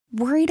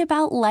Worried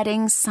about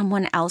letting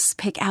someone else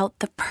pick out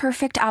the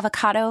perfect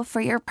avocado for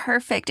your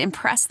perfect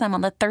impress them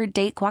on the third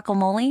date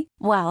guacamole?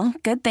 Well,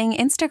 good thing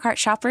Instacart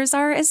shoppers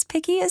are as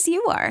picky as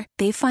you are.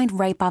 They find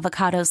ripe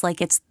avocados like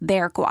it's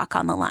their guac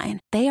on the line.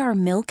 They are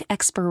milk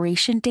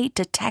expiration date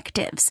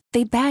detectives.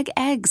 They bag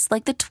eggs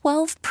like the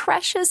 12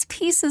 precious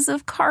pieces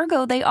of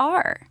cargo they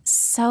are.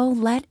 So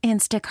let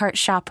Instacart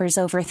shoppers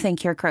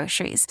overthink your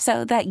groceries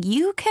so that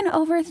you can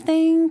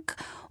overthink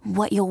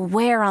what you'll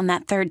wear on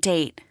that third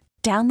date.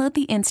 Download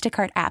the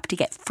Instacart app to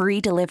get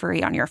free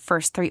delivery on your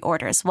first 3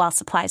 orders while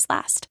supplies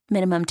last.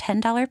 Minimum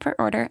 $10 per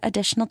order.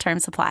 Additional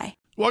terms apply.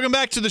 Welcome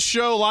back to the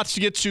show. Lots to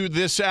get to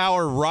this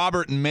hour.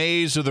 Robert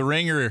Mays of The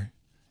Ringer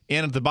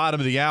in at the bottom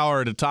of the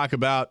hour to talk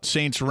about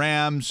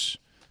Saints-Rams,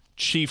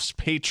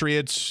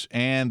 Chiefs-Patriots,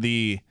 and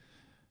the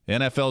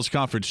NFL's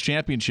Conference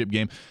Championship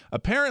game.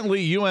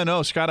 Apparently,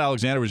 UNO, Scott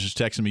Alexander was just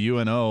texting me,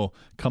 UNO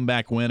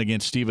comeback win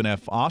against Stephen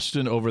F.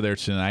 Austin over there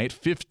tonight,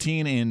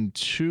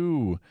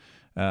 15-2.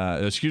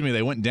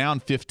 They went down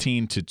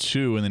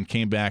 15-2 and then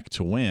came back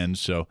to win.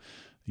 So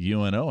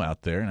UNO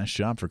out there, nice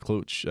job for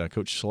Coach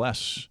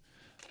Celeste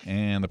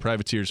and the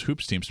Privateers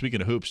hoops team.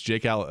 Speaking of hoops,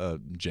 Jake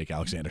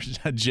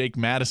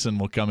Madison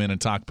will come in and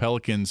talk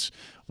Pelicans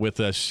with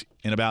us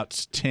in about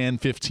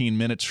 10-15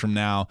 minutes from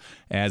now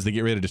as they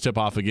get ready to tip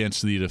off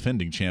against the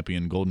defending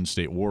champion Golden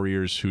State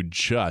Warriors, who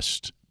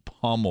just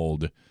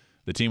pummeled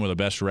the team with the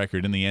best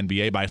record in the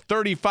NBA by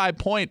 35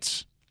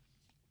 points.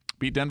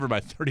 Beat Denver by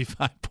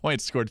 35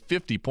 points, scored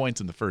 50 points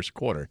in the first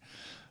quarter.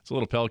 It's a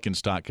little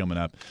Pelicans talk coming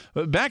up.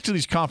 But back to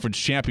these conference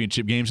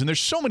championship games, and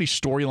there's so many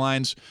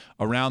storylines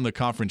around the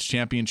conference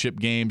championship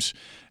games,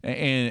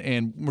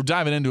 and we're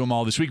diving into them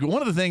all this week. But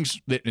one of the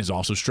things that has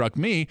also struck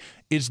me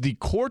is the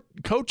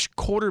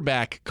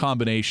coach-quarterback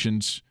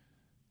combinations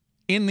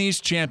in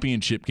these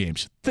championship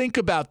games. Think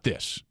about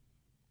this.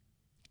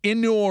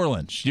 In New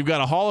Orleans, you've got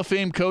a Hall of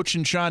Fame coach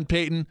in Sean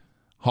Payton,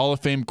 Hall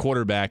of Fame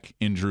quarterback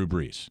in Drew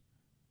Brees.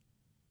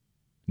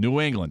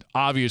 New England,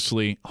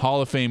 obviously,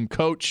 Hall of Fame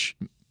coach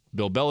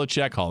Bill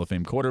Belichick, Hall of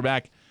Fame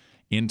quarterback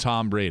in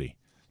Tom Brady.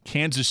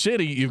 Kansas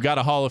City, you've got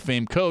a Hall of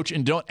Fame coach,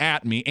 and don't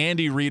at me,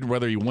 Andy Reid,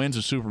 whether he wins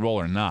a Super Bowl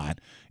or not,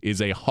 is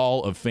a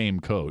Hall of Fame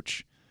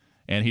coach.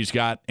 And he's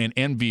got an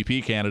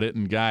MVP candidate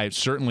and guy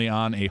certainly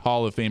on a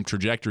Hall of Fame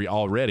trajectory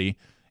already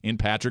in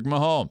Patrick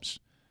Mahomes.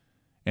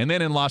 And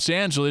then in Los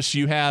Angeles,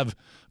 you have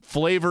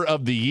flavor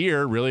of the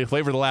year, really,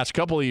 flavor of the last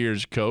couple of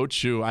years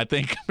coach, who I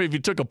think if you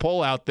took a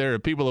poll out there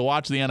of people that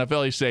watch the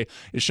NFL, you say,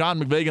 is Sean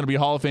McVay going to be a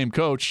Hall of Fame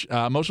coach?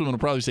 Most of them will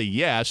probably say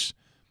yes.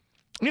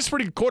 He's a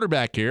pretty good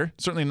quarterback here.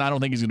 Certainly, I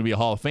don't think he's going to be a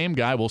Hall of Fame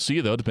guy. We'll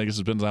see, though. Depends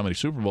on how many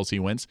Super Bowls he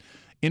wins.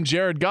 In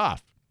Jared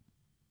Goff.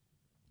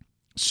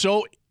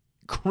 So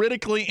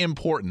critically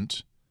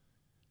important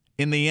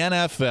in the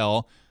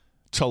NFL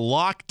to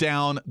lock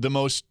down the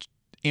most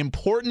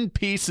important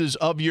pieces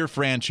of your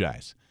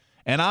franchise.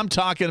 And I'm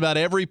talking about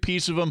every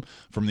piece of them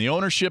from the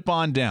ownership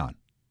on down.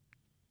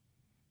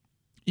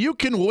 You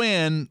can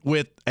win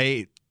with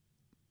a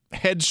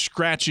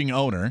head-scratching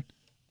owner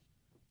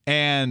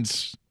and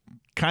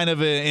kind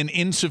of an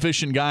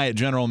insufficient guy at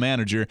general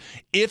manager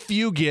if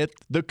you get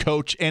the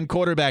coach and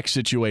quarterback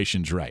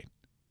situations right.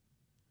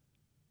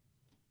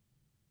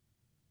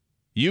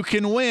 You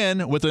can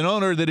win with an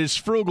owner that is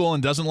frugal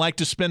and doesn't like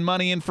to spend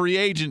money in free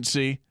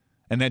agency,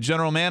 and that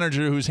general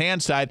manager who's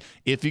handside,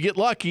 if you get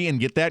lucky and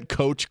get that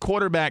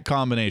coach-quarterback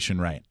combination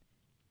right.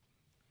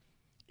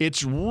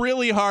 It's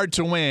really hard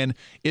to win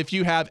if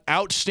you have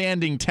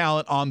outstanding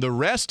talent on the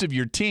rest of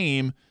your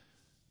team,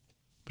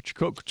 but your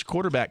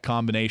coach-quarterback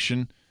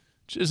combination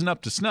just isn't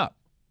up to snuff.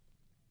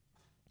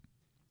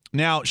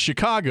 Now,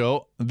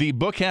 Chicago, the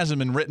book hasn't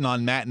been written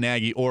on Matt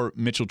Nagy or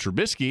Mitchell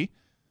Trubisky,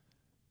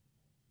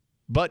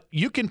 but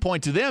you can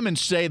point to them and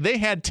say they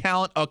had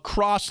talent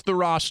across the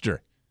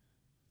roster.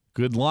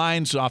 Good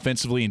lines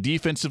offensively and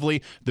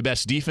defensively. The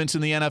best defense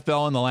in the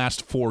NFL in the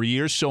last 4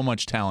 years. So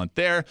much talent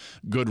there.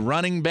 Good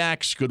running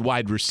backs, good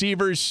wide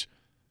receivers.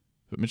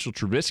 But Mitchell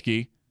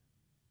Trubisky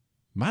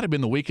might have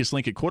been the weakest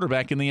link at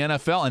quarterback in the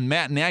NFL. And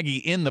Matt Nagy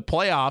in the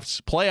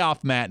playoffs,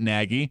 playoff Matt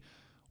Nagy,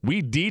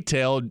 we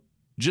detailed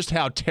just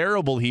how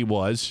terrible he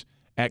was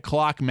at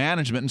clock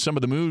management and some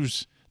of the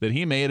moves that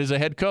he made as a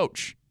head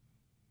coach.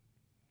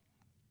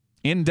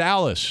 In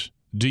Dallas,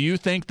 do you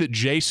think that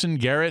Jason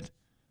Garrett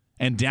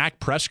and Dak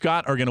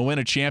Prescott are going to win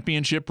a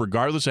championship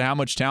regardless of how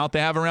much talent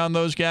they have around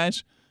those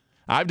guys?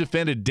 I've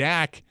defended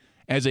Dak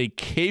as a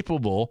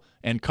capable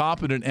and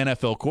competent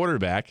NFL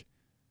quarterback.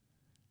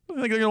 You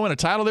think they're going to win a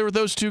title there with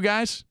those two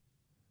guys?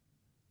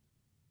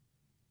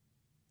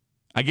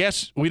 I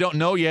guess we don't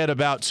know yet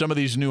about some of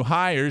these new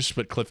hires,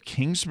 but Cliff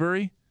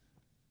Kingsbury,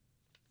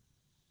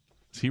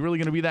 is he really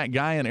going to be that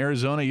guy in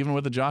Arizona even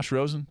with a Josh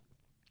Rosen?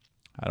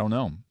 I don't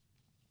know.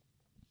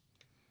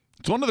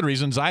 It's one of the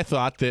reasons I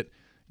thought that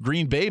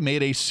Green Bay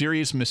made a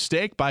serious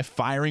mistake by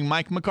firing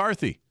Mike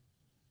McCarthy.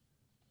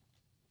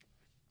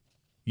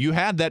 You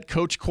had that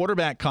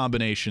coach-quarterback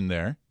combination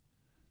there,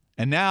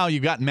 and now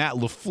you've got Matt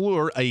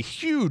LaFleur, a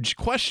huge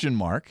question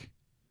mark.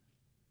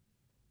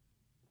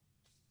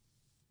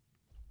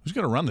 Who's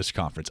going to run this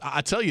conference?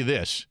 I tell you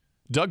this,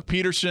 Doug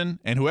Peterson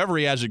and whoever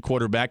he has at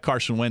quarterback,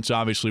 Carson Wentz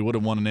obviously would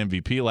have won an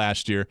MVP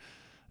last year.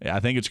 I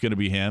think it's going to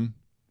be him.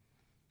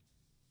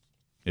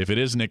 If it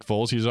is Nick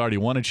Foles, he's already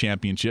won a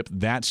championship.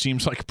 That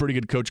seems like a pretty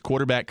good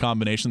coach-quarterback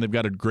combination. They've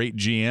got a great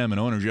GM and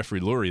owner,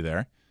 Jeffrey Lurie,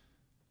 there.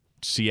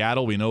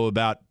 Seattle, we know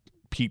about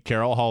Pete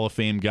Carroll, Hall of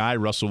Fame guy.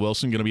 Russell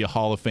Wilson, going to be a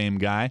Hall of Fame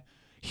guy.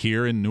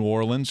 Here in New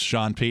Orleans,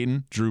 Sean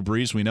Payton, Drew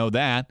Brees, we know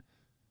that.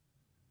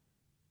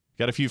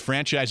 Got a few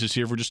franchises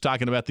here, if we're just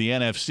talking about the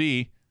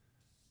NFC,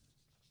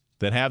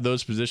 that have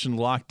those positions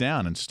locked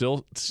down, and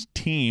still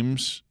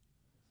teams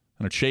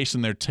are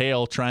chasing their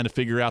tail trying to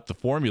figure out the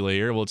formula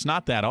here. Well, it's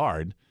not that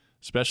hard,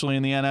 especially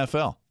in the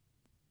NFL.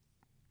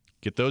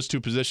 Get those two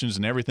positions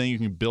and everything you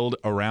can build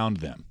around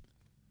them.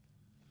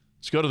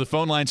 Let's go to the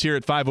phone lines here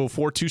at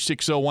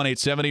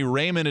 504-260-1870.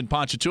 Raymond in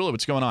Ponchatoula,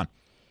 what's going on?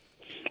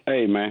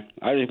 Hey, man,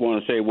 I just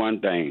want to say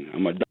one thing.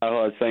 I'm a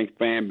diehard Saints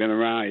fan, been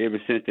around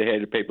ever since they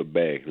had the paper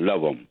bag.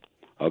 Love them,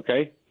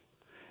 okay?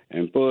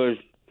 And for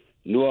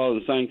New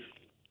Orleans Saints,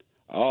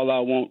 all I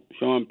want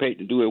Sean Payton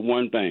to do is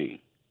one thing,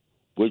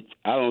 which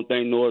I don't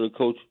think no other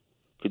coach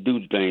could do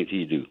the things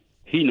he do.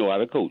 He know how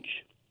to coach.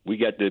 We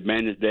got the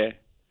advantage there,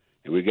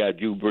 and we got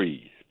Drew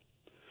Brees,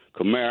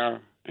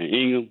 Kamara, and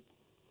Ingram,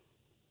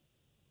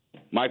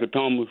 Michael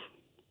Thomas,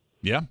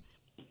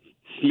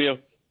 Smith.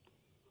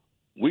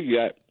 We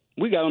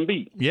got them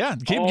beat. Yeah,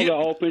 the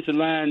offensive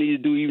line need to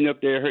do, even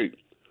if they're hurt.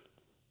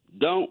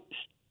 Don't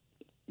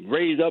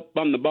raise up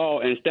from the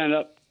ball and stand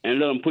up and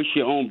let them push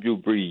you on, Drew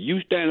Brees.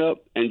 You stand up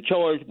and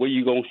charge where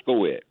you gonna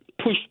score at.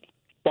 Push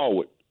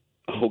forward,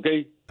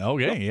 okay?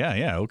 Okay,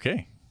 yeah,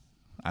 okay.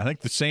 I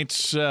think the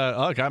Saints,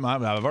 look, I've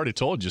already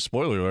told you,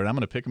 spoiler alert, I'm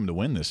going to pick them to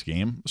win this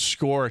game.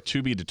 Score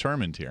to be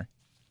determined here.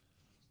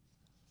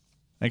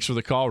 Thanks for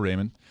the call,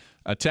 Raymond.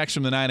 A text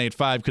from the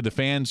 985, could the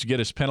fans get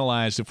us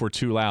penalized if we're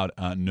too loud?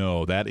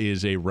 No, that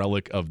is a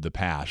relic of the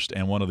past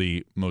and one of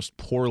the most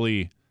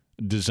poorly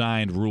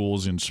designed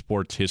rules in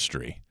sports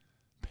history,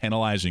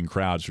 penalizing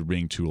crowds for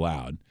being too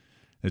loud.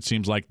 It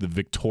seems like the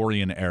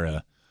Victorian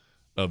era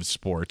of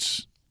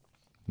sports.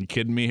 You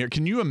kidding me here?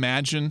 Can you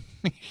imagine?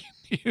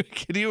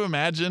 Can you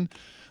imagine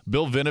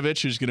Bill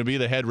Vinovich, who's going to be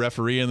the head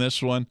referee in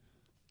this one,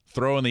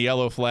 throwing the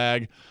yellow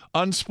flag?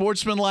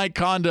 Unsportsmanlike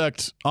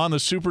conduct on the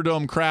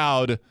Superdome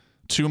crowd.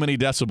 Too many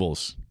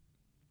decibels.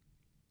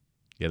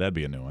 Yeah, that'd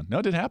be a new one. No,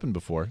 it did happen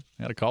before.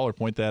 I had a caller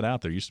point that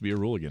out. There used to be a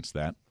rule against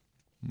that.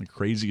 One of the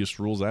craziest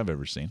rules I've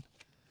ever seen.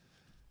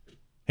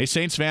 Hey,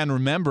 Saints fan,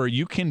 remember,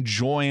 you can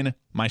join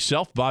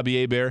myself, Bobby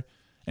Hebert,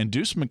 and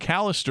Deuce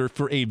McAllister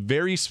for a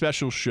very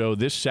special show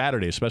this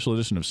Saturday, a special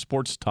edition of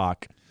Sports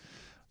Talk.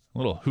 A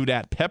little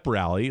Houdat pep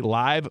rally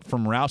live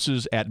from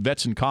Rouse's at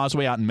Vets and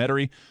Causeway out in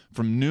Metairie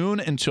from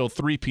noon until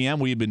 3 p.m.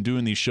 We've been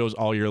doing these shows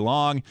all year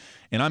long,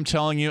 and I'm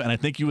telling you, and I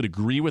think you would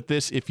agree with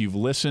this if you've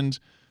listened,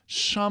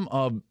 some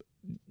of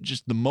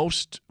just the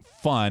most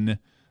fun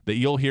that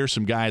you'll hear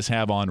some guys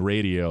have on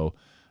radio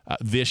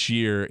this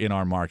year in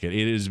our market.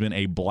 It has been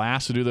a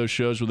blast to do those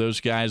shows with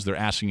those guys. They're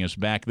asking us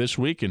back this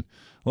week, and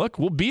look,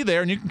 we'll be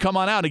there, and you can come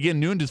on out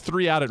again noon to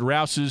 3 out at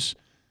Rouse's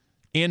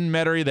in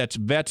Metairie. That's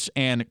Vets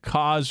and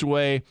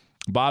Causeway.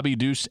 Bobby,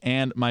 Deuce,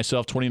 and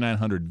myself,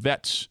 2900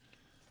 Vets,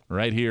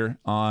 right here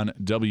on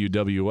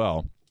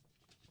WWL.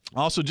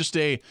 Also, just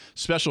a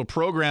special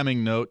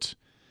programming note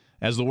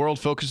as the world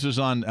focuses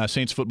on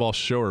Saints football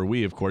show, or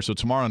we, of course. So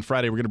tomorrow and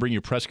Friday, we're going to bring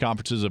you press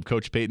conferences of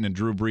Coach Payton and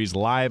Drew Brees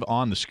live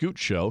on the Scoot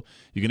Show.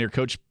 You can hear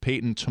Coach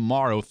Payton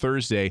tomorrow,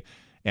 Thursday,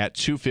 at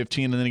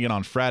 2:15, and then again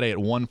on Friday at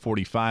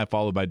 1:45,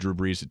 followed by Drew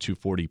Brees at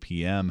 2:40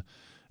 p.m.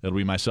 It'll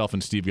be myself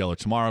and Steve Geller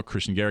tomorrow,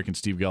 Christian Garrick and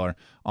Steve Geller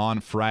on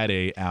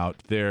Friday out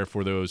there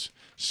for those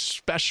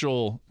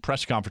special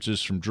press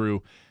conferences from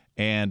Drew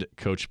and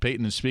Coach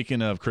Payton. And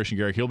speaking of Christian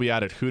Garrick, he'll be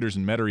out at Hooters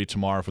in Metairie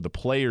tomorrow for the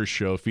Players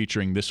Show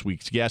featuring this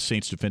week's guest,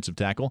 Saints defensive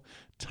tackle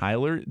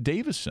Tyler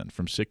Davison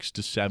from 6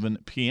 to 7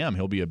 p.m.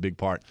 He'll be a big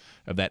part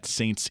of that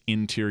Saints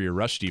interior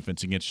rush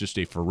defense against just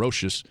a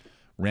ferocious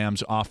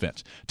Rams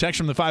offense. Text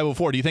from the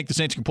 504, do you think the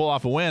Saints can pull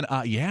off a win?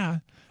 Yeah,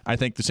 I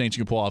think the Saints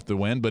can pull off the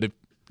win, but if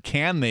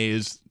can they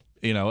is,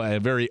 a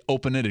very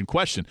open-ended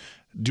question.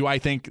 Do I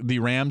think the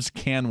Rams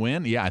can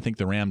win? Yeah, I think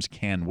the Rams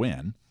can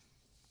win.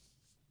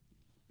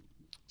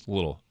 It's a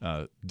little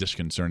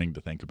disconcerting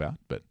to think about,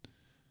 but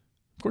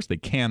of course they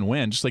can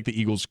win, just like the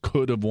Eagles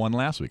could have won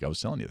last week. I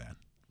was telling you that.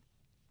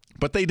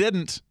 But they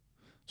didn't.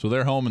 So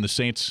they're home, and the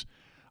Saints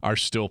are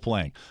still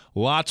playing.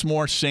 Lots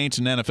more Saints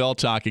and NFL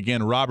talk.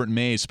 Again, Robert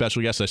Mays,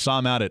 special guest. I saw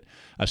him out at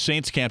a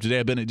Saints camp today.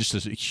 I've been just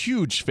a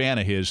huge fan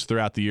of his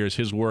throughout the years.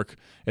 His work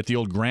at the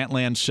old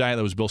Grantland site,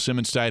 that was Bill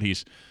Simmons' site.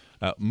 He's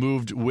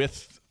moved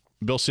with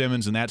Bill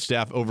Simmons and that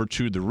staff over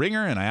to the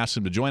Ringer, and I asked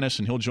him to join us,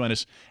 and he'll join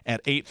us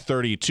at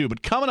 8:32.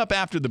 But coming up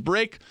after the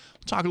break,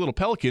 we'll talk a little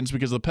Pelicans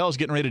because the Pels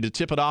getting ready to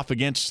tip it off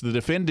against the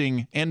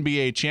defending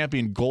NBA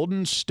champion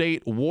Golden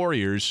State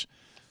Warriors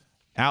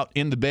out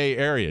in the Bay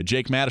Area.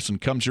 Jake Madison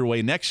comes your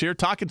way next here,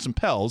 talking some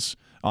Pels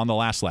on the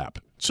last lap.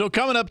 So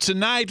coming up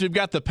tonight, we've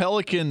got the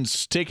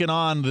Pelicans taking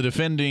on the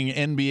defending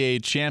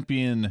NBA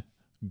champion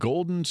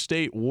Golden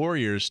State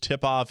Warriors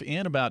tip off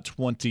in about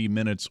 20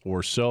 minutes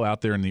or so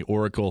out there in the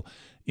Oracle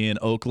in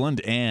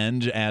Oakland.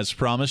 And as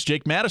promised,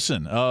 Jake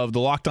Madison of the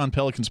Locked On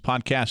Pelicans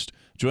podcast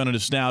joining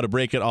us now to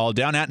break it all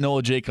down at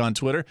Noah Jake on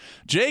Twitter.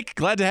 Jake,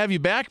 glad to have you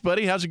back,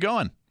 buddy. How's it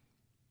going?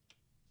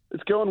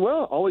 It's going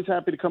well. Always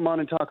happy to come on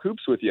and talk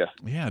hoops with you.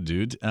 Yeah,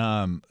 dude.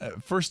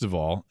 First of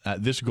all,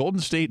 this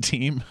Golden State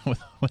team, with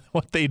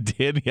what they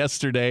did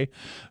yesterday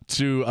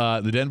to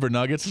the Denver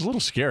Nuggets, is a little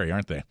scary,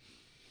 aren't they?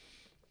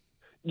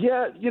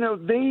 Yeah,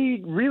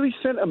 they really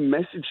sent a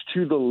message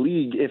to the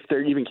league, if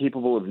they're even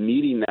capable of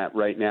needing that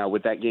right now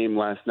with that game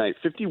last night.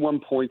 51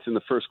 points in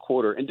the first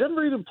quarter. And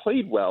Denver even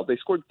played well. They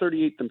scored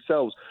 38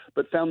 themselves,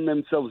 but found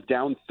themselves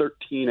down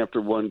 13 after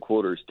one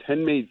quarter.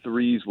 10 made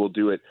threes will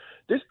do it.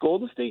 This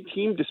Golden State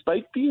team,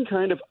 despite being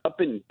kind of up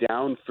and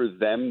down for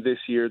them this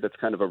year, that's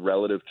kind of a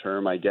relative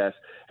term, I guess,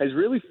 has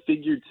really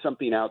figured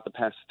something out the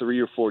past 3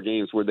 or 4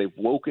 games where they've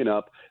woken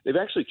up. They've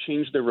actually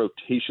changed their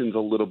rotations a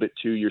little bit,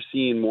 too. You're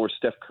seeing more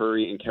Steph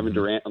Curry and Kevin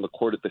Durant on the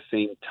court at the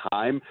same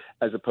time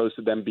as opposed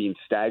to them being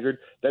staggered.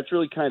 That's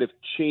really kind of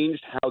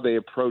changed how they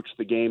approach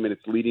the game, and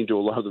it's leading to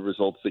a lot of the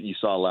results that you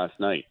saw last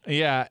night.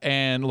 Yeah,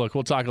 and look,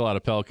 we'll talk a lot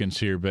of Pelicans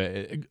here,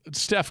 but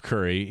Steph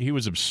Curry, he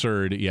was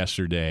absurd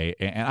yesterday,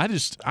 and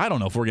I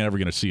don't know if we're ever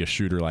going to see a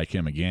shooter like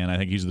him again. I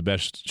think he's the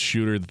best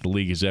shooter that the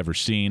league has ever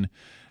seen.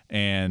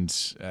 And,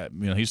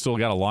 he's still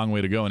got a long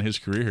way to go in his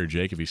career here,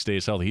 Jake, if he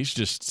stays healthy. He's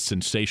just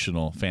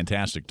sensational,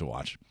 fantastic to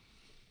watch.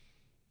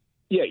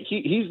 Yeah,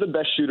 he's the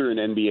best shooter in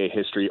NBA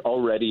history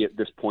already at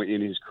this point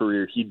in his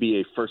career. He'd be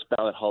a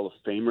first-ballot Hall of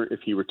Famer if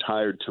he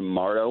retired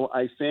tomorrow,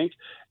 I think.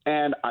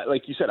 And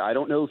like you said, I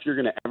don't know if you're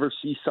going to ever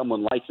see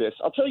someone like this.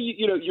 I'll tell you,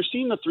 you're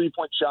seeing the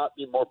three-point shot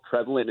be more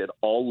prevalent at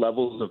all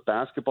levels of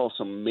basketball,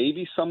 so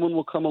maybe someone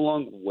will come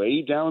along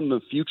way down in the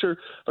future,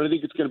 but I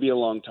think it's going to be a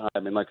long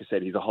time. And like I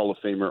said, he's a Hall of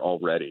Famer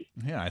already.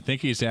 Yeah, I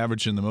think he's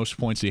averaging the most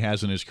points he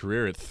has in his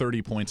career at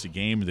 30 points a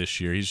game this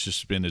year. He's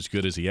just been as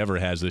good as he ever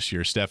has this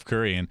year, Steph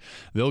Curry. And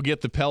they'll get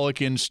the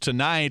Pelicans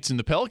tonight. And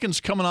the Pelicans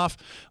coming off,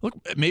 look,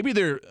 maybe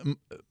their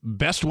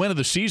best win of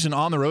the season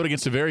on the road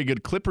against a very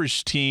good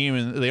Clippers team,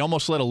 and they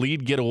almost let a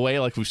lead get away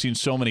like we've seen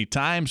so many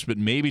times, but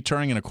maybe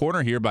turning in a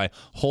corner here by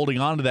holding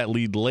on to that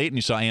lead late. And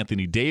you saw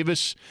Anthony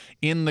Davis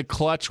in the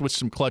clutch with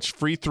some clutch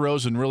free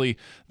throws and really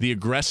the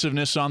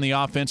aggressiveness on the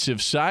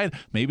offensive side.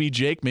 Maybe,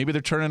 Jake, maybe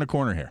they're turning a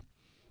corner here.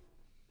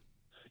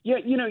 Yeah,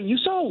 you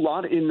saw a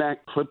lot in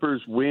that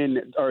Clippers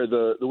win, or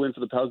the win for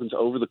the Pelicans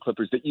over the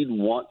Clippers, that you'd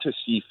want to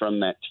see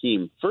from that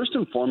team. First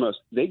and foremost,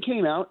 they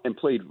came out and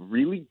played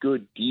really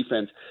good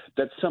defense.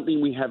 That's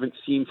something we haven't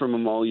seen from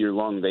them all year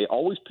long. They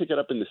always pick it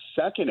up in the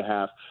second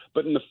half,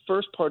 but in the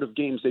first part of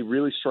games, they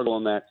really struggle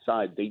on that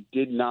side. They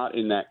did not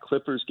in that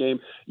Clippers game.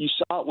 You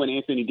saw it when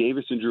Anthony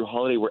Davis and Drew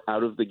Holiday were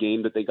out of the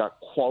game, that they got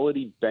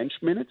quality bench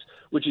minutes,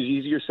 which is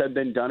easier said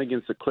than done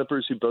against the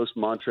Clippers, who boast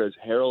Montrezl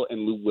Harrell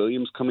and Lou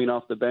Williams coming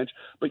off the bench.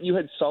 But you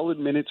had solid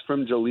minutes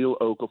from Jahlil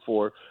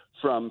Okafor,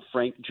 from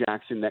Frank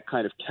Jackson, that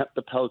kind of kept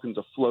the Pelicans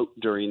afloat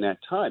during that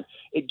time.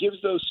 It gives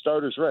those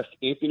starters rest.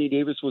 Anthony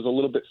Davis was a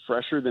little bit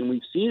fresher than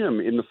we've seen him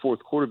in the fourth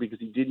quarter because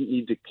he didn't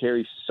need to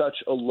carry such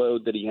a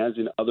load that he has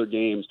in other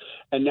games.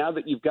 And now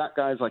that you've got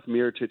guys like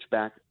Mirotic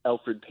back,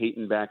 Elfrid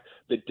Payton back,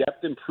 the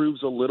depth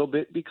improves a little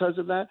bit because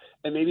of that,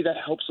 and maybe that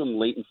helps them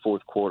late in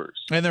fourth quarters.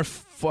 And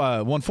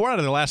they're won 4 out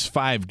of their last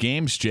 5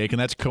 games, Jake,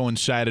 and that's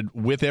coincided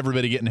with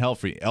everybody getting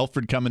healthy.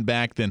 Elfrid coming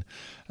back, then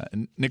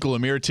Nikola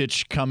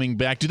Mirotic coming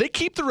back. Do they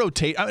keep the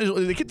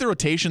they keep the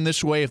rotation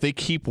this way if they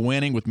keep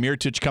winning with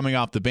Mirotic coming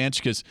off the bench?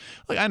 Because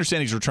I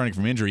understand he's returning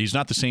from injury. He's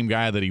not the same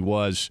guy that he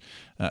was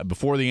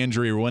before the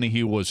injury or when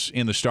he was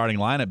in the starting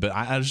lineup, but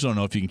I just don't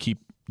know if you can keep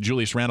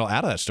Julius Randle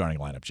out of that starting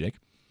lineup, Jake.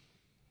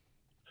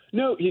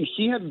 No,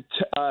 he had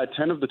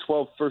 10 of the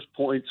 12 first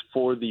points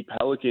for the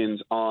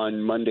Pelicans on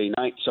Monday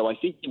night, so I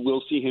think you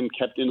will see him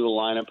kept into the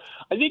lineup.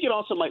 I think it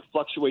also might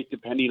fluctuate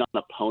depending on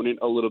opponent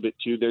a little bit,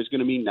 too. There's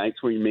going to be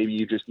nights where maybe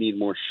you just need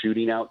more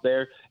shooting out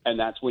there, and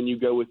that's when you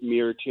go with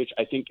Mirotic.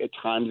 I think at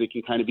times it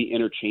can kind of be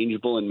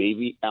interchangeable, and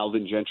maybe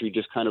Alvin Gentry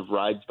just kind of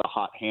rides the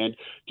hot hand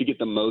to get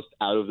the most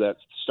out of that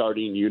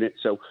starting unit.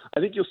 So I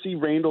think you'll see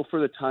Randle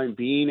for the time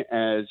being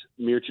as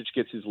Mirotic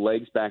gets his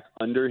legs back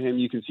under him.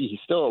 You can see he's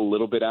still a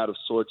little bit out of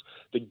sorts.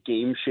 The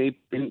game shape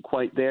isn't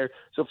quite there.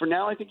 So for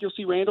now, I think you'll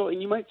see Randle,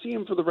 and you might see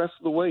him for the rest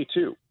of the way,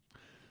 too.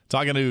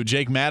 Talking to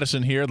Jake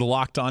Madison here, the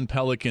Locked On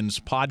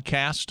Pelicans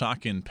podcast.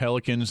 Talking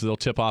Pelicans, they'll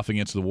tip off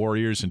against the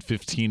Warriors in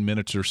 15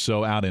 minutes or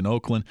so out in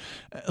Oakland.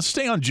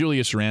 Stay on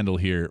Julius Randle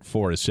here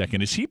for a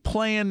second. Is he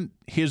playing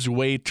his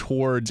way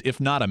towards,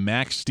 if not a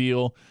max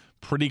deal,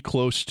 pretty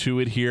close to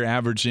it here,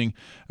 averaging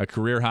a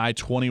career-high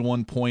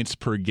 21 points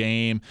per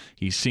game?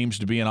 He seems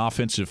to be an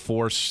offensive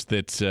force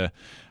that's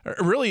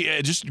really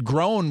just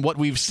grown what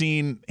we've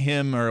seen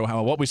him, or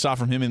what we saw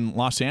from him in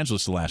Los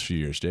Angeles the last few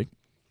years, Jake.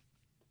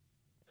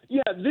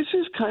 Yeah, this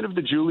is kind of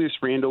the Julius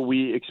Randle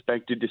we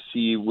expected to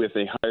see, with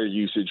a higher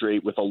usage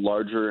rate, with a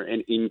larger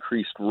and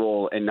increased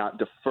role, and not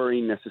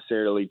deferring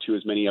necessarily to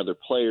as many other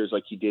players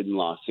like he did in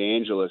Los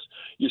Angeles.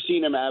 You're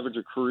seeing him average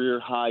a career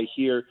high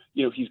here.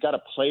 He's got a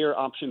player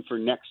option for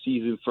next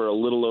season for a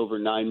little over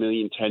 $9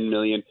 million, $10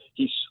 million.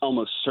 He's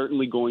almost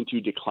certainly going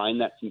to decline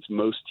that, since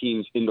most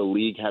teams in the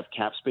league have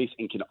cap space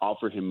and can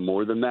offer him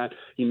more than that.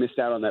 He missed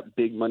out on that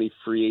big money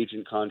free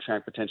agent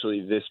contract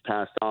potentially this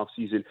past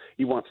offseason.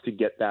 He wants to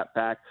get that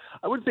back.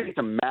 I wouldn't say it's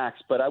a max,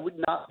 but I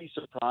would not be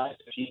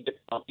surprised if he gets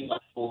something like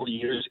 4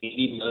 years,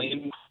 $80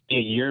 million a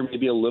year,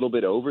 maybe a little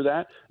bit over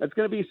that. That's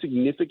going to be a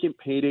significant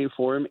payday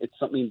for him. It's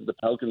something that the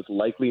Pelicans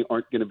likely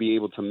aren't going to be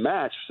able to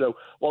match. So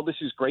while this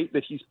is great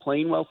that he's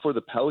playing well for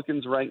the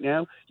Pelicans right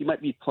now, he might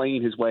be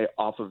playing his way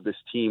off of this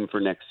team for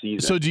next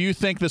season. So do you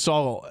think this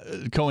all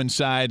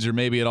coincides, or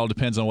maybe it all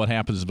depends on what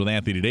happens with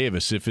Anthony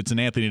Davis? If it's an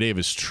Anthony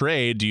Davis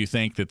trade, do you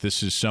think that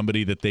this is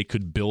somebody that they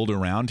could build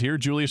around here,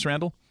 Julius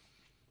Randle?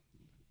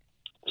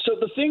 So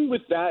the thing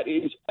with that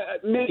is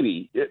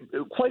maybe,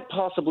 quite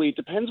possibly, it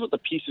depends what the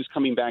pieces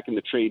coming back in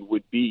the trade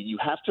would be. You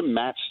have to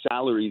match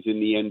salaries in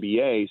the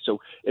NBA. So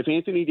if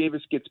Anthony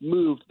Davis gets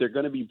moved, they're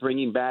going to be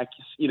bringing back,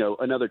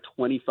 another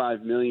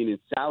 $25 million in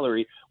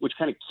salary, which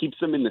kind of keeps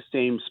them in the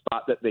same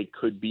spot that they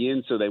could be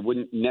in. So they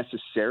wouldn't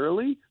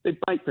necessarily, they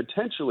might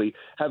potentially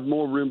have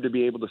more room to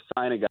be able to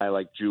sign a guy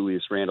like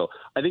Julius Randle.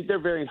 I think they're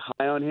very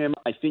high on him.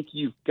 I think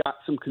you've got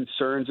some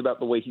concerns about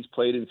the way he's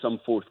played in some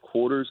fourth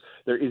quarters.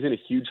 There isn't a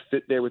huge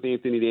fit there with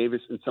Anthony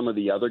Davis and some of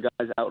the other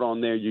guys out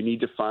on there. You need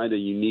to find a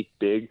unique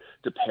big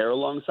to pair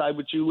alongside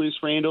with Julius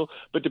Randle.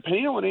 But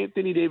depending on what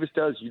Anthony Davis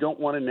does, you don't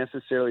want to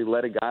necessarily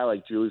let a guy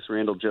like Julius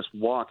Randle just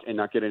walk and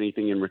not get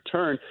anything in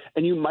return.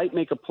 And you might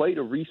make a play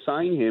to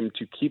re-sign him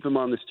to keep him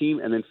on this team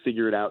and then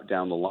figure it out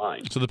down the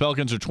line. So the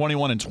Pelicans are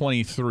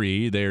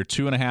 21-23. They're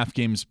 2.5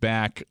 games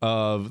back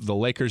of the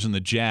Lakers and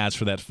the Jazz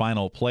for that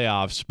final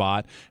playoff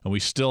spot. And we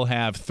still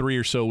have 3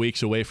 or so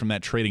weeks away from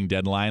that trading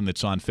deadline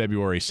that's on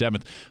February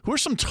 7th. Who are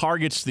some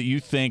targets that you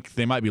think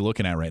they might be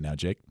looking at right now,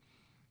 Jake?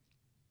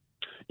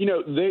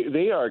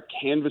 They are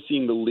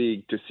canvassing the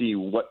league to see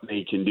what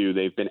they can do.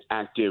 They've been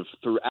active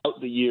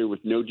throughout the year with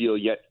no deal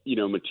yet,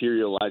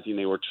 materializing.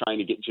 They were trying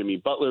to get Jimmy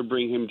Butler,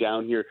 bring him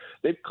down here.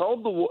 They've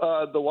called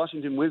the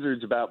Washington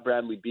Wizards about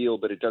Bradley Beal,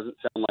 but it doesn't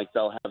sound like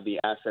they'll have the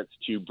assets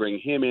to bring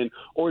him in,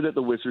 or that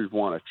the Wizards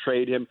want to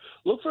trade him.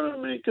 Look for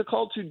them to make a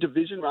call to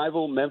division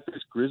rival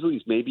Memphis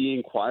Grizzlies, maybe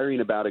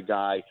inquiring about a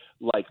guy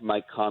like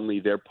Mike Conley,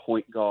 their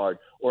point guard,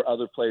 or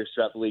other players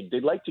throughout the league.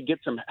 They'd like to get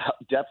some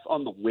depth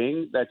on the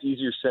wing. That's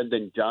easier said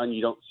than done.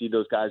 You don't see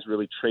those guys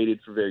really traded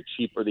for very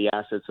cheap, or the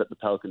assets that the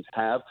Pelicans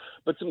have.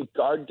 But some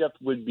guard depth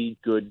would be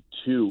good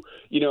too.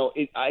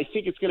 I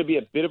think it's going to be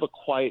a bit of a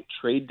quiet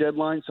trade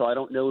deadline, so I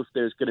don't know if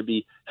there's going to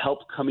be help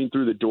coming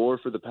through the door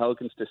for the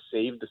Pelicans to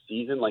save the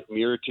season like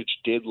Mirotic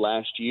did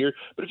last year.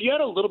 But if you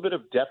add a little bit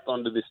of depth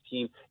onto this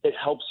team, it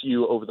helps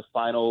you over the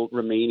final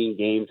remaining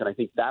games. And I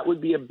think that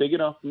would be a big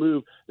enough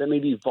move that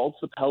maybe vaults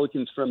the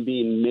Pelicans from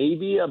being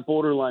maybe a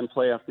borderline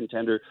playoff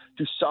contender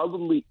to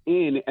solidly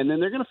in, and then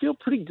they're going to feel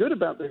pretty good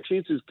about their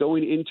chances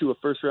going into a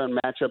first-round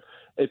matchup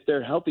if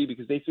they're healthy,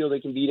 because they feel they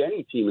can beat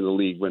any team in the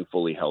league when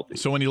fully healthy.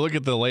 So when you look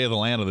at the lay of the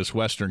land of this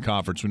Western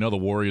Conference, we know the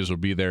Warriors will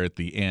be there at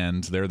the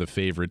end. They're the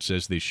favorites,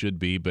 as they should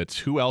be, but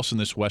who else in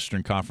this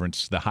Western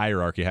Conference, the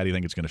hierarchy, how do you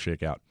think it's going to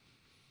shake out?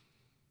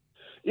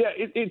 Yeah,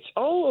 it's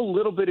all a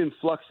little bit in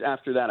flux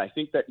after that. I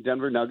think that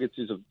Denver Nuggets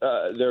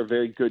they're a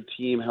very good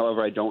team.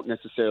 However, I don't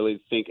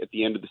necessarily think at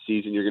the end of the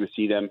season you're going to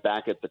see them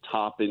back at the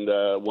top in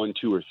the 1,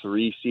 2, or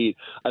 3 seed.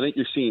 I think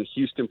you're seeing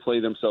Houston play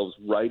themselves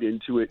right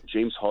into it.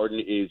 James Harden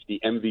is the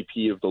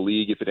MVP of the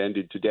league if it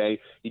ended today.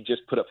 He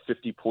just put up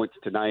 50 points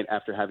tonight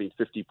after having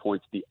 50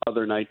 points the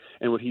other night.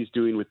 And what he's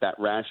doing with that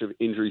rash of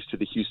injuries to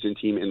the Houston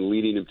team and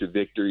leading them to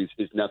victories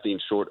is nothing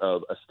short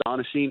of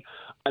astonishing.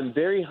 I'm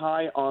very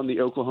high on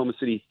the Oklahoma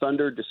City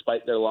Thunder,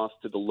 despite their loss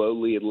to the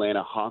lowly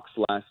Atlanta Hawks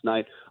last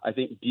night. I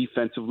think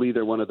defensively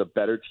they're one of the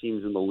better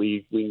teams in the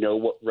league. We know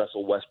what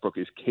Russell Westbrook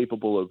is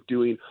capable of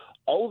doing.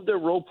 All of their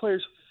role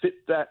players fit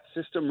that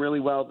system really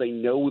well. They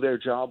know their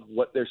job,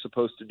 what they're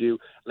supposed to do,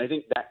 and I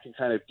think that can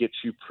kind of get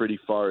you pretty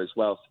far as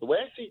well. So the way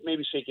I see it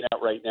maybe shaking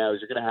out right now is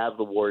you're going to have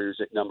the Warriors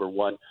at number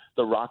 1,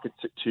 the Rockets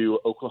at 2,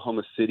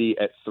 Oklahoma City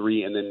at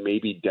 3, and then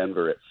maybe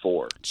Denver at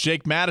 4.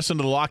 Jake Madison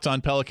of the Locked On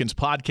Pelicans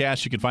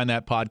podcast. You can find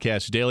that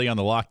podcast daily on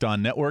the Locked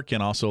On Network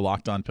and also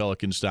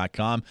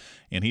LockedOnPelicans.com.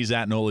 And he's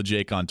at Nola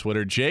Jake on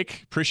Twitter.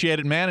 Jake, appreciate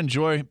it, man.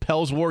 Enjoy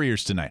Pels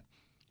Warriors tonight.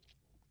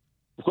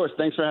 Of course.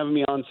 Thanks for having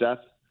me on, Seth.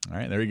 All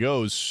right, there he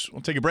goes.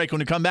 We'll take a break. When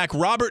we come back,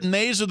 Robert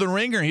Nays of The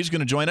Ringer. He's going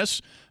to join us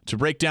to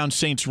break down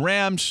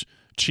Saints-Rams,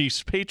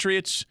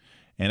 Chiefs-Patriots,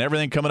 and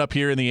everything coming up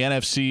here in the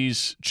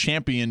NFC's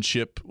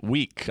championship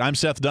week. I'm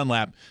Seth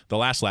Dunlap. The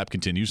Last Lap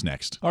continues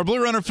next. Our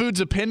Blue Runner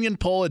Foods opinion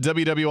poll at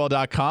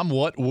WWL.com.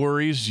 What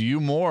worries you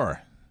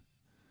more?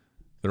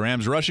 The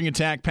Rams' rushing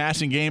attack,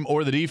 passing game,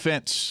 or the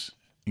defense?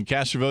 You can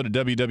cast your vote at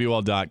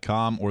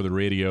WWL.com or the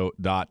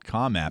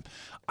radio.com app.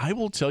 I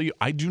will tell you,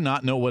 I do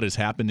not know what has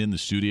happened in the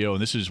studio,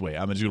 and this is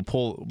I'm just going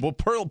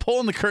to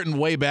pulling the curtain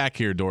way back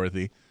here,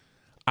 Dorothy.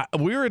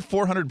 We were at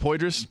 400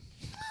 Poitras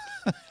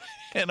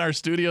in our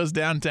studios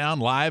downtown,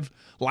 live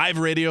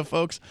radio,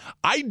 folks.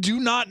 I do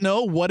not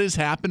know what has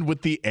happened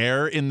with the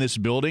air in this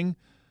building,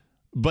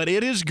 but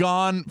it has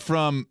gone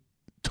from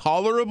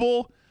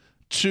tolerable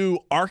to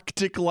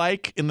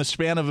Arctic-like in the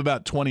span of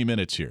about 20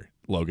 minutes here,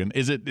 Logan.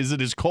 Is it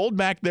as cold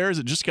back there as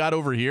it just got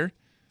over here?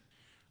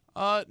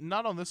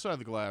 Not on this side of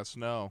the glass,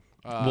 no.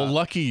 Well,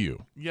 lucky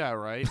you. Yeah,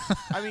 right.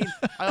 I mean,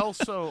 I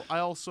also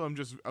am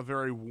just a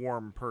very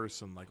warm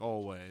person, like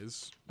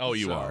always. Oh,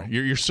 you are.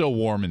 You're so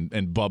warm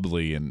and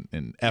bubbly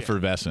and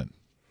effervescent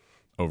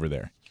over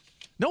there.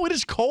 No, it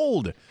is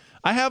cold.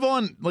 I have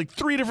on like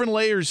 3 different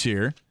layers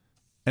here,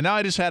 and now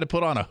I just had to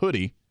put on a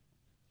hoodie.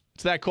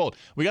 It's that cold.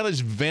 We got this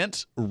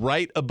vent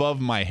right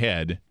above my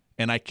head,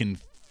 and I can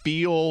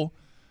feel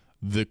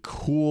the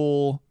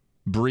cool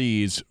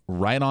breeze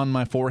right on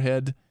my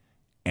forehead,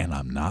 and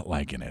I'm not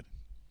liking it.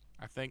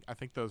 I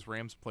think those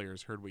Rams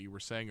players heard what you were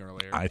saying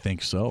earlier. I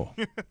think so.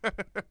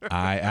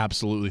 I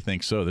absolutely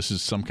think so. This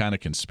is some kind of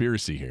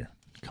conspiracy here.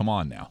 Come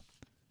on now.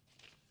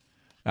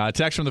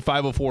 Text from the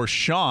 504,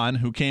 Sean,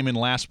 who came in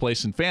last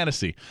place in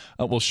fantasy.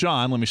 Well,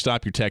 Sean, let me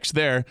stop your text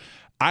there.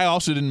 I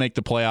also didn't make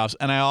the playoffs,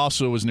 and I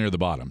also was near the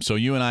bottom. So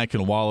you and I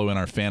can wallow in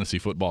our fantasy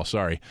football.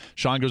 Sorry.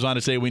 Sean goes on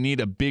to say we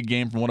need a big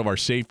game from one of our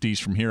safeties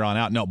from here on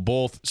out. No,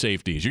 both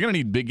safeties. You're going to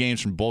need big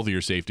games from both of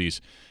your safeties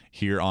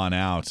here on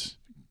out.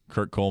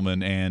 Kurt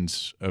Coleman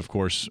and, of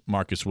course,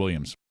 Marcus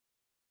Williams.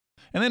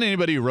 And then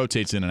anybody who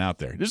rotates in and out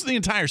there. This is the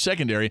entire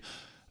secondary.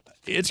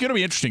 It's going to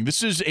be interesting.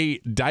 This is a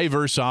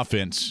diverse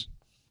offense,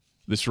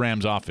 this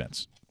Rams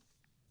offense.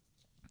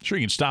 Sure,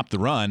 you can stop the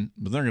run,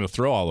 but they're going to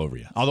throw all over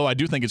you. Although I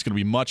do think it's going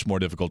to be much more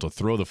difficult to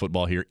throw the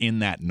football here in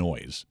that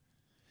noise.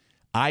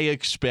 I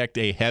expect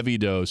a heavy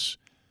dose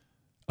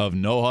of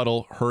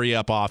no-huddle,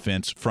 hurry-up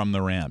offense from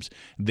the Rams.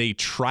 They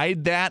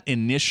tried that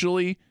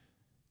initially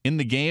in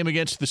the game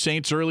against the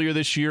Saints earlier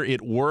this year.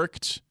 It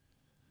worked.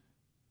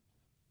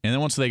 And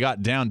then once they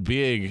got down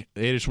big,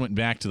 they just went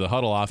back to the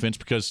huddle offense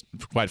because,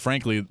 quite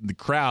frankly, the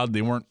crowd,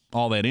 they weren't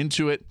all that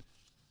into it.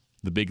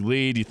 The big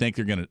lead, you think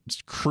they're going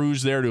to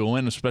cruise there to a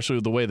win, especially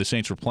with the way the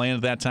Saints were playing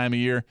at that time of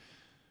year.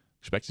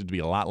 Expected to be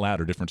a lot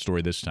louder, different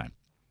story this time.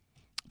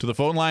 To the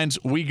phone lines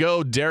we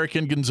go. Derek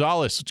and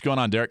Gonzalez. What's going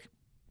on, Derek?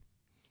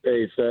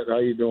 Hey, Seth. How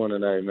you doing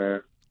tonight,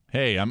 man?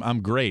 Hey,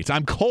 I'm great.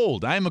 I'm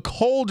cold. I'm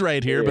cold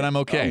right here, but I'm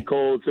okay. I'm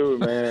cold too,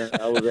 man.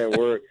 I was at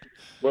work.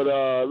 But,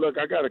 look,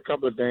 I got a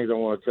couple of things I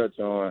want to touch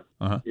on.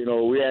 Uh-huh. You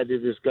know, we had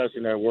this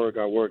discussion at work.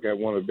 I work at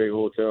one of the big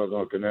hotels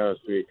on Canal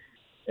Street.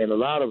 And a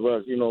lot of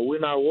us, you know, we're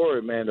not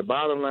worried, man. The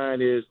bottom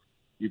line is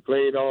you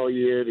played all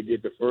year to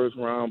get the first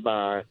round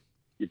bye.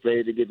 You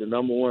played to get the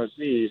number 1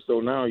 seed. So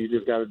now you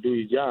just got to do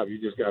your job. You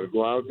just got to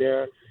go out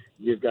there.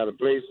 You just got to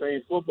play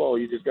same football.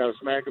 You just got to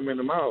smack them in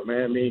the mouth,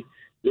 man. I mean,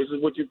 this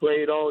is what you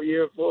played all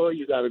year for.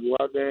 You got to go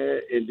out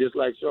there and just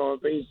like Sean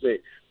Payne said,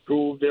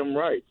 prove them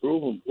right.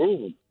 Prove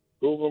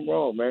them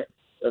wrong, man.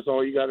 That's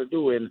all you got to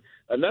do. And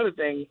another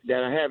thing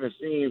that I haven't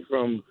seen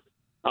from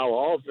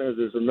our offense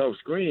is enough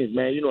screens,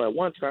 man. You know, at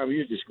one time we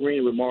used to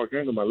screen with Mark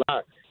Ingram a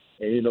lot,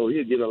 and you know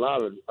he'd get a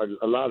lot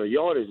of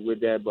yardage with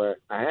that. But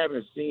I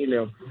haven't seen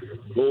him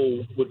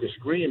go with the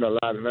screen a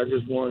lot, and I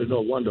just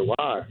wonder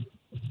why.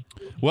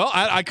 Well,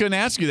 I couldn't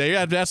ask you there. You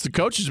had to ask the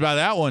coaches about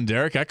that one,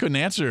 Derek. I couldn't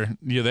answer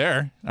you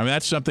there. I mean,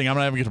 that's something I'm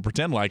not even going to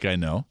pretend like I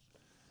know.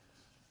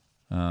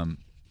 The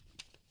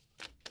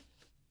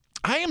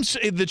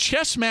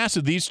chess match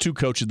of these two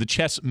coaches, the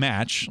chess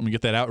match, let me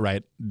get that out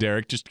right,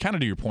 Derek, just kind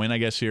of to your point, I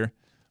guess, here.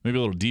 Maybe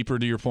a little deeper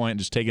to your point,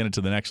 just taking it to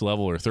the next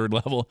level or third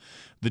level.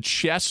 The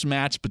chess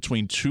match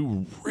between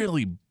two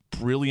really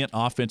brilliant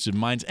offensive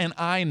minds. And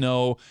I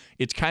know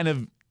it's kind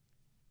of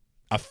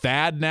a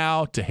fad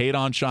now to hate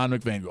on Sean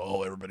McVay.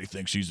 Oh, everybody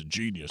thinks he's a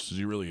genius. Is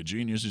he really a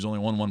genius? He's only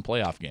won one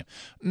playoff game.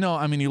 No,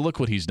 I mean, you look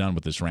what he's done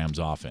with this Rams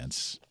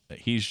offense.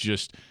 He's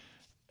just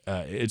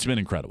it's been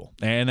incredible.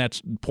 And that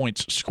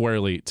points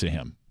squarely to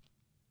him.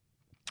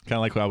 Kind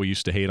of like how we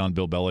used to hate on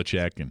Bill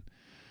Belichick, and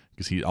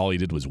because all he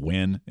did was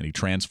win, and he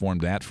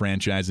transformed that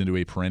franchise into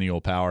a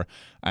perennial power.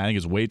 I think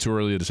it's way too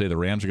early to say the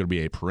Rams are going to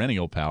be a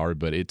perennial power,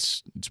 but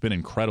it's been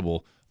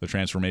incredible, the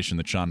transformation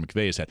that Sean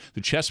McVay has had. The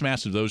chess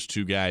match of those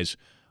two guys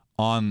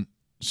on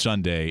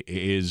Sunday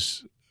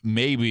is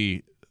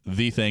maybe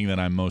the thing that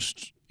I'm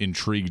most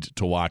intrigued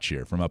to watch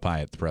here from up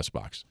high at the press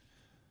box.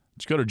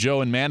 Let's go to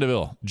Joe in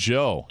Mandeville.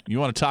 Joe, you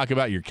want to talk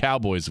about your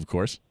Cowboys, of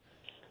course.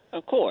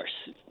 Of course.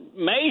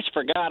 Mays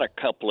forgot a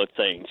couple of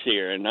things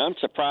here, and I'm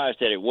surprised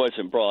that it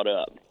wasn't brought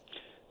up.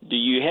 Do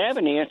you have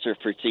an answer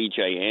for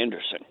C.J.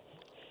 Anderson?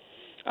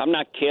 I'm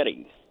not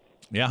kidding.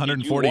 Yeah,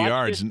 140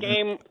 yards.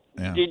 Yeah.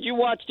 Did you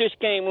watch this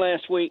game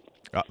last week?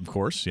 Of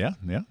course, yeah,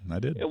 I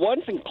did. It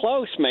wasn't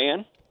close,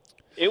 man.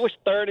 It was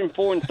 3rd and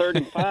 4 and 3rd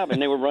and 5,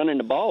 and they were running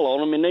the ball on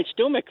them, and they'd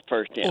still make a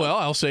first down. Well,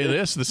 I'll say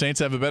this. The Saints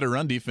have a better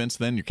run defense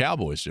than your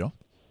Cowboys, Joe.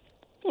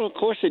 Well, of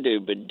course they do,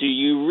 but do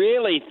you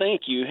really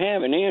think you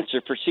have an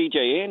answer for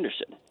C.J.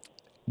 Anderson?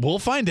 We'll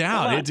find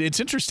out. Right. It's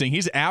interesting.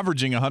 He's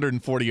averaging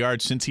 140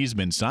 yards since he's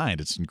been signed.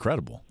 It's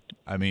incredible.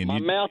 I mean, my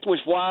mouth was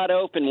wide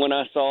open when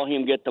I saw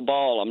him get the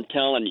ball. I'm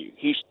telling you,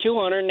 he's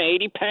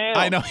 280 pounds.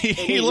 I know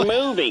he's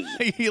moving.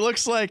 He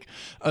looks like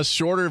a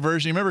shorter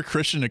version. You remember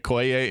Christian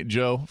Okoye,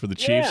 Joe, for the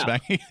Chiefs? Yeah.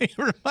 He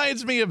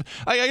reminds me of,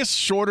 I guess,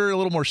 shorter, a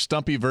little more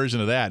stumpy version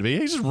of that. But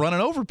he's just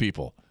running over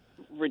people.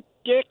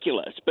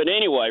 Ridiculous. But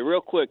anyway,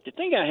 real quick, the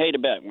thing I hate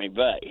about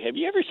McVay, have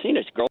you ever seen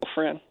his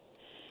girlfriend?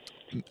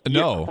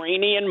 No.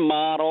 Ukrainian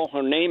model.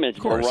 Her name is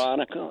course.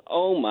 Veronica.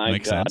 Oh, my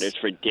Makes God, sense.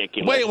 it's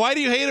ridiculous. Wait, why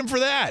do you hate him for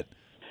that?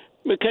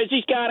 Because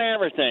he's got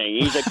everything.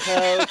 He's a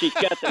coach, he's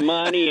got the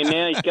money, and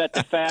now he's got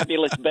the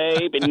fabulous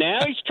babe. And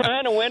now he's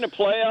trying to win a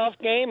playoff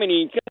game, and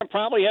he's going to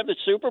probably have the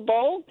Super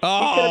Bowl.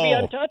 Oh. He's going to be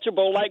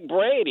untouchable like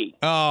Brady.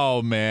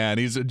 Oh, man.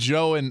 He's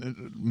Joe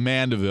in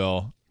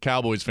Mandeville,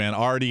 Cowboys fan,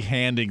 already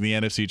handing the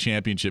NFC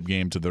Championship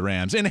game to the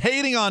Rams and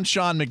hating on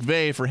Sean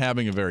McVay for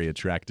having a very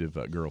attractive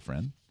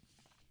girlfriend.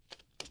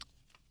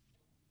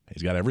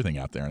 He's got everything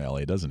out there in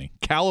L.A., doesn't he?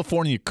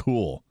 California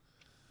cool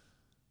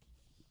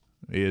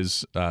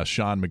is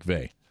Sean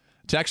McVay.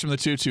 Text from the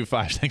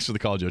 225. Thanks for the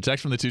call, Joe.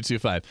 Text from the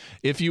 225.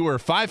 If you were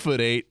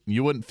 5'8",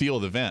 you wouldn't feel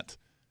the vent.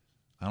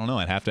 I don't know.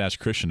 I'd have to ask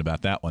Christian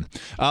about that one.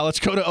 Let's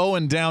go to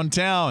Owen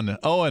downtown.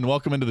 Owen,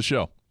 welcome into the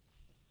show.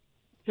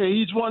 Hey,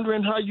 he's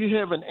wondering how you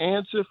have an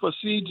answer for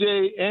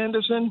C.J.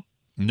 Anderson.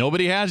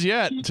 Nobody has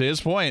yet, to his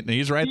point.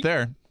 He's right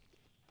there.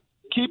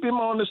 Keep him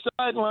on the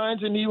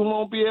sidelines, and he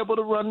won't be able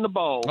to run the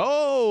ball.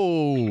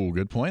 Oh,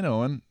 good point,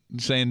 Owen.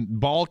 Saying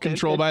ball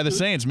control by the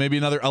Saints. Maybe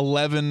another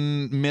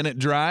 11-minute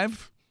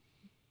drive.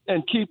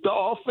 And keep the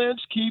offense,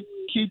 keep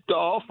the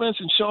offense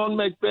and Sean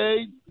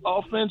McVay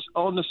offense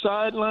on the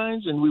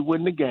sidelines, and we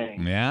win the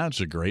game. Yeah, it's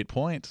a great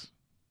point.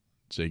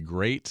 It's a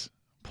great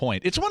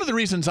point. It's one of the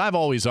reasons I've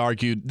always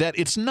argued that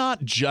it's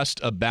not just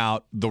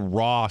about the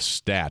raw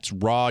stats,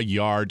 raw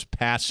yards,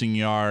 passing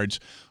yards,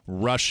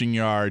 rushing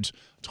yards,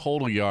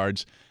 total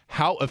yards.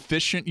 How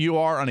efficient you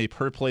are on a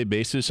per-play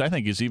basis, I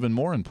think, is even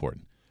more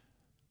important.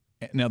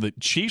 Now, the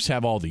Chiefs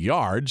have all the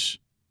yards,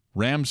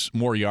 Rams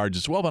more yards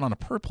as well, but on a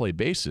per-play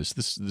basis,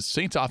 the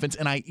Saints offense,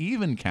 and I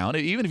even count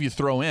it, even if you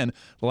throw in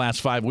the last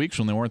 5 weeks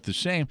when they weren't the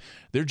same,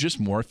 they're just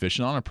more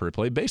efficient on a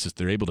per-play basis.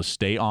 They're able to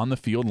stay on the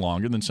field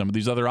longer than some of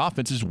these other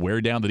offenses,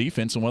 wear down the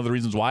defense, and one of the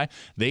reasons why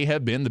they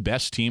have been the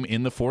best team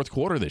in the fourth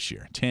quarter this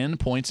year. 10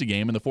 points a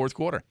game in the fourth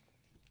quarter.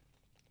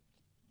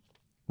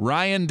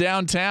 Ryan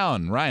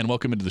downtown. Ryan,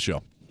 welcome into the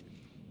show.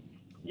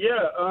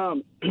 Yeah, I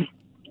want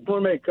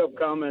to make a couple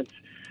comments.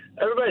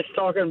 Everybody's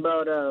talking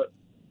about the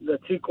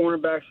two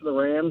cornerbacks for the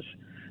Rams,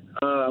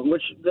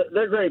 which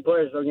they're great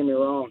players, don't get me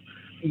wrong.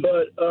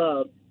 But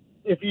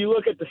if you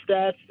look at the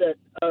stats that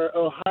our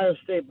Ohio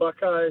State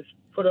Buckeyes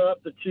put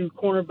up, the two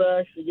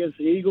cornerbacks against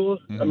the Eagles,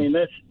 I mean,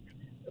 that's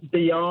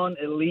beyond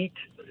elite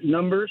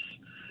numbers.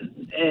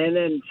 And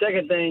then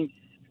second thing,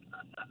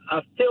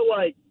 I feel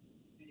like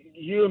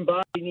you and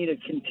Bobby need to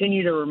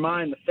continue to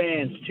remind the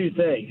fans two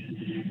things.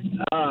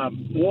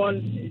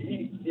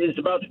 One is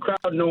about the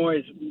crowd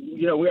noise.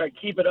 You know, we got to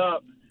keep it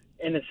up.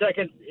 And the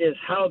second is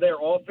how their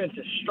offense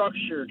is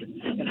structured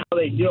and how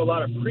they do a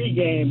lot of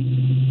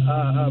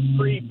pregame,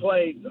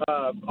 pre-play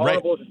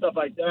audibles and stuff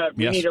like that.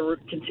 We need to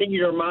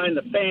continue to remind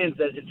the fans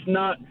that it's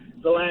not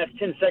the last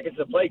 10 seconds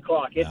of play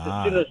clock. It's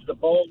as soon as the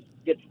ball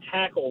gets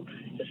tackled,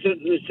 as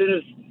soon as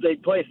they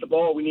place the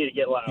ball, we need to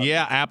get loud.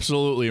 Yeah,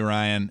 absolutely,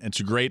 Ryan. It's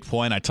a great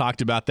point. I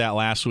talked about that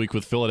last week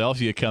with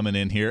Philadelphia coming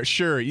in here.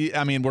 Sure,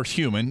 I mean, we're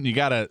human. You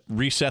got to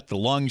reset the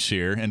lungs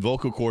here and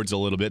vocal cords a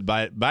little bit.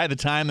 By the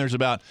time there's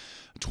about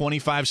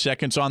 25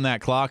 seconds on that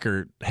clock,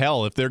 or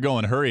hell, if they're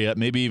going hurry up,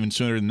 maybe even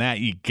sooner than that,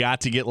 you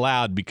got to get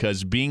loud,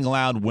 because being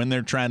loud when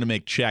they're trying to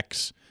make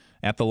checks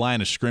at the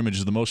line of scrimmage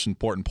is the most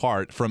important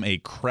part from a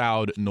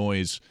crowd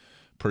noise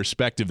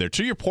perspective there.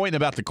 To your point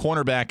about the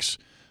cornerbacks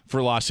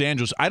for Los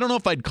Angeles, I don't know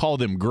if I'd call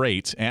them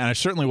great, and I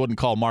certainly wouldn't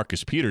call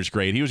Marcus Peters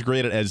great. He was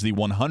graded as the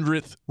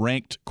 100th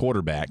ranked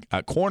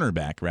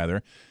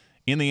cornerback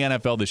in the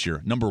NFL this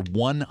year, number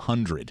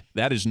 100.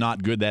 That is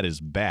not good. That is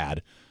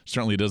bad.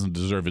 Certainly doesn't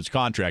deserve his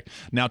contract.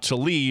 Now,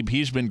 Talib,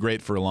 he's been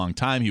great for a long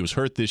time. He was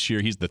hurt this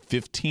year. He's the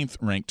 15th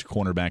ranked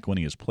cornerback when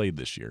he has played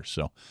this year.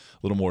 So a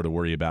little more to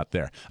worry about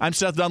there. I'm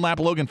Seth Dunlap,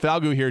 Logan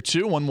Falgu here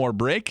too. One more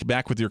break.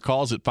 Back with your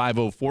calls at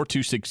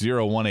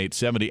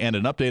 504-260-1870 and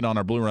an update on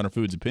our Blue Runner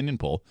Foods opinion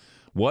poll.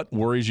 What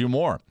worries you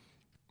more?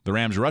 The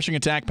Rams' rushing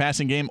attack,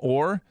 passing game,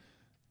 or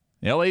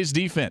LA's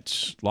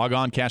defense? Log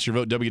on, cast your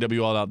vote,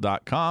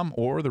 WWL.com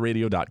or the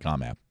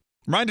radio.com app.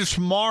 Reminder,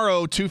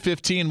 tomorrow,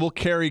 2:15, we'll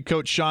carry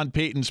Coach Sean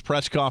Payton's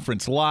press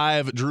conference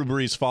live. Drew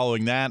Brees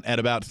following that at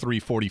about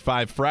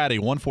 3:45. Friday,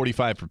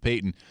 1:45 for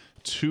Payton,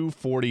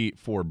 2:40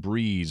 for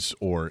Brees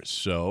or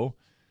so.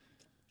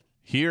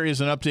 Here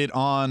is an update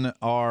on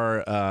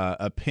our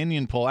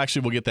opinion poll.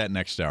 Actually, we'll get that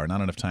next hour.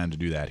 Not enough time to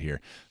do that here.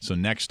 So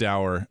next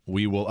hour,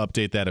 we will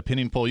update that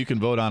opinion poll. You can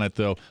vote on it,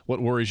 though.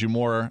 What worries you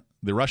more,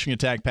 the rushing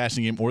attack,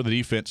 passing game, or the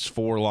defense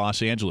for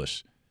Los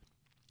Angeles?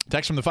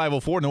 Text from the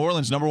 504, New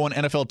Orleans, number one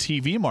NFL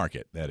TV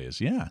market, that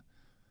is. Yeah.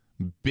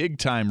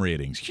 Big-time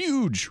ratings.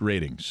 Huge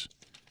ratings.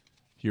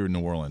 here in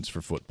New Orleans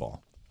for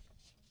football.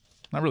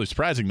 Not really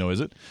surprising, though, is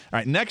it? All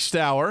right, next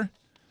hour,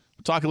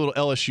 we'll talk a little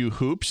LSU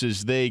hoops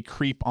as they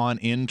creep on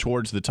in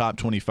towards the top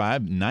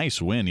 25.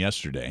 Nice win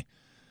yesterday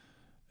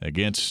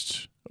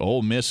against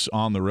Ole Miss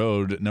on the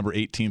road, number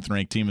 18th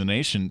ranked team in the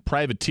nation.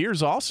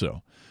 Privateers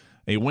also.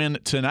 A win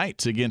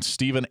tonight against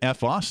Stephen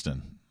F.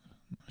 Austin.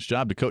 Nice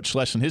job to Coach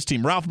Schlesh and his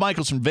team. Ralph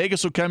Michaels from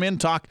Vegas will come in,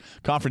 talk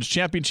conference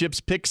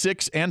championships, pick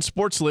six, and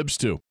sports libs,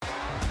 too.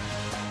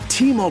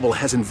 T-Mobile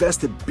has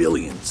invested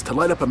billions to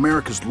light up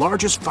America's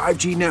largest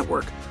 5G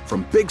network,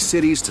 from big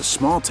cities to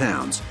small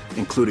towns,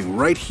 including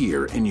right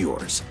here in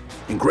yours.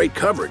 And great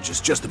coverage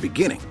is just the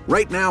beginning.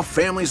 Right now,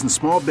 families and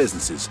small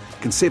businesses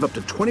can save up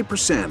to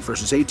 20%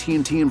 versus AT&T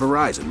and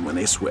Verizon when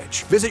they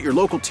switch. Visit your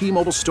local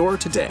T-Mobile store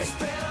today.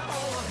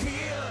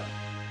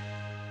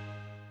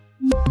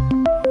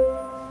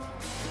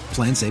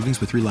 Plan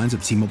savings with 3 lines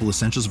of T-Mobile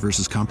Essentials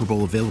versus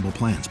comparable available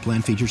plans.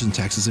 Plan features and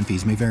taxes and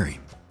fees may vary.